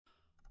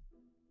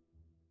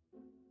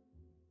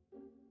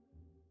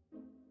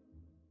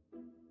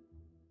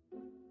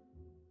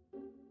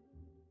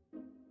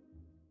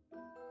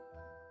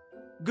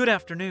Good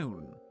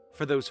afternoon.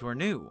 For those who are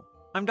new,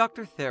 I'm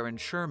Dr.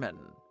 TheeSherm,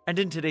 and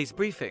in today's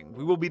briefing,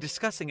 we will be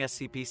discussing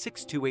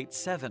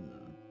SCP-6287.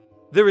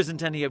 There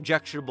isn't any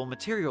objectionable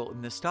material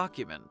in this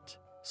document,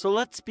 so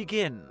let's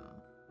begin.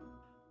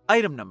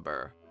 Item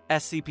Number: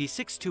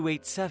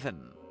 SCP-6287.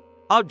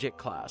 Object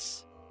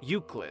Class: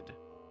 Euclid.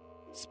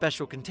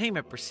 Special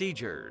Containment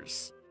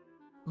Procedures: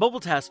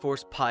 Mobile Task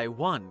Force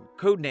Pi-1,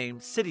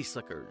 codenamed City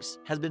Slickers,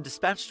 has been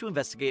dispatched to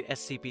investigate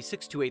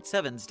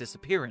SCP-6287's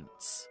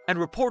disappearance, and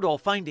report all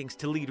findings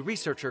to lead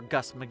researcher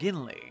Gus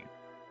McGinley.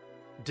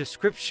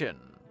 Description: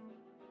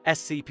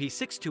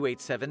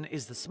 SCP-6287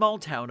 is the small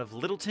town of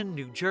Littleton,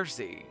 New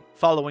Jersey,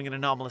 following an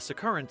anomalous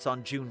occurrence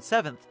on June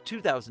 7,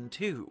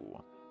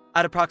 2002.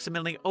 At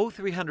approximately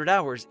 0300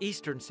 hours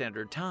Eastern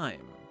Standard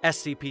Time,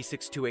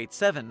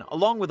 SCP-6287,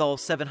 along with all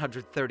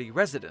 730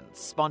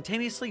 residents,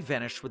 spontaneously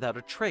vanished without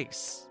a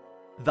trace.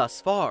 Thus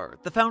far,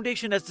 the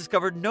Foundation has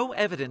discovered no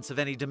evidence of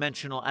any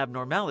dimensional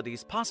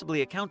abnormalities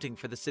possibly accounting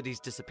for the city's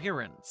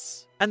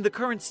disappearance, and the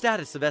current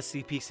status of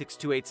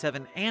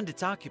SCP-6287 and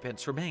its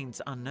occupants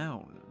remains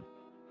unknown.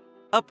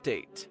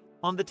 Update: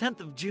 on the 10th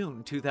of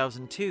June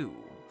 2002,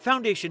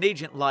 Foundation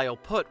Agent Lyle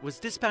Putt was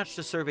dispatched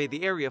to survey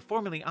the area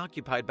formerly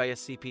occupied by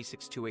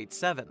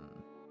SCP-6287.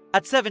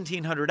 At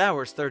 1700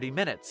 hours 30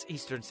 minutes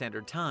Eastern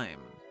Standard Time,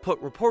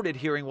 Putt reported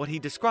hearing what he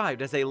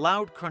described as a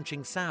loud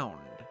crunching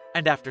sound,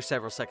 and after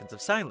several seconds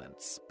of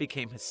silence,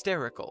 became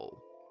hysterical.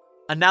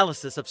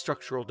 Analysis of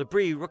structural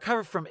debris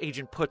recovered from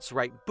Agent Putt's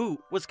right boot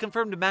was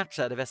confirmed to match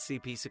that of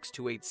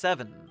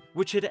SCP-6287,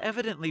 which had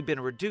evidently been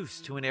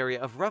reduced to an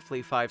area of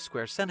roughly 5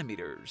 square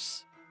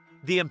centimeters.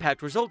 The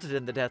impact resulted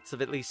in the deaths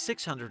of at least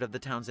 600 of the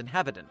town's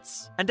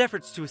inhabitants, and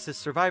efforts to assist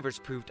survivors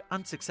proved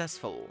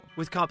unsuccessful,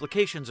 with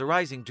complications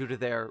arising due to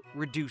their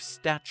reduced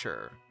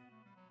stature.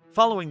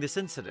 Following this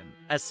incident,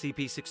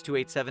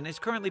 SCP-6287 is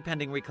currently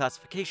pending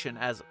reclassification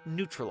as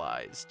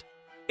neutralized.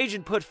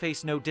 Agent Putt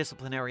faced no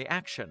disciplinary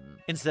action,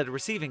 instead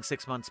receiving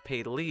 6 months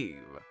paid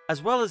leave,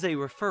 as well as a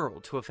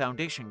referral to a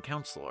Foundation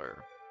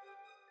counselor.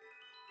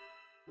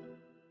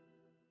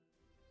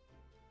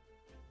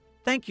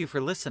 Thank you for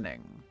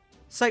listening.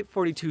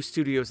 Site42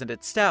 Studios and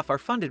its staff are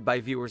funded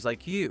by viewers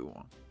like you.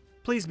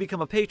 Please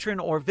become a patron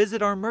or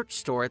visit our merch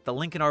store at the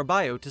link in our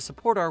bio to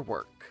support our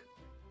work.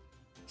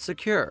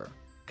 Secure,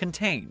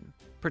 contain,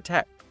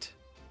 protect.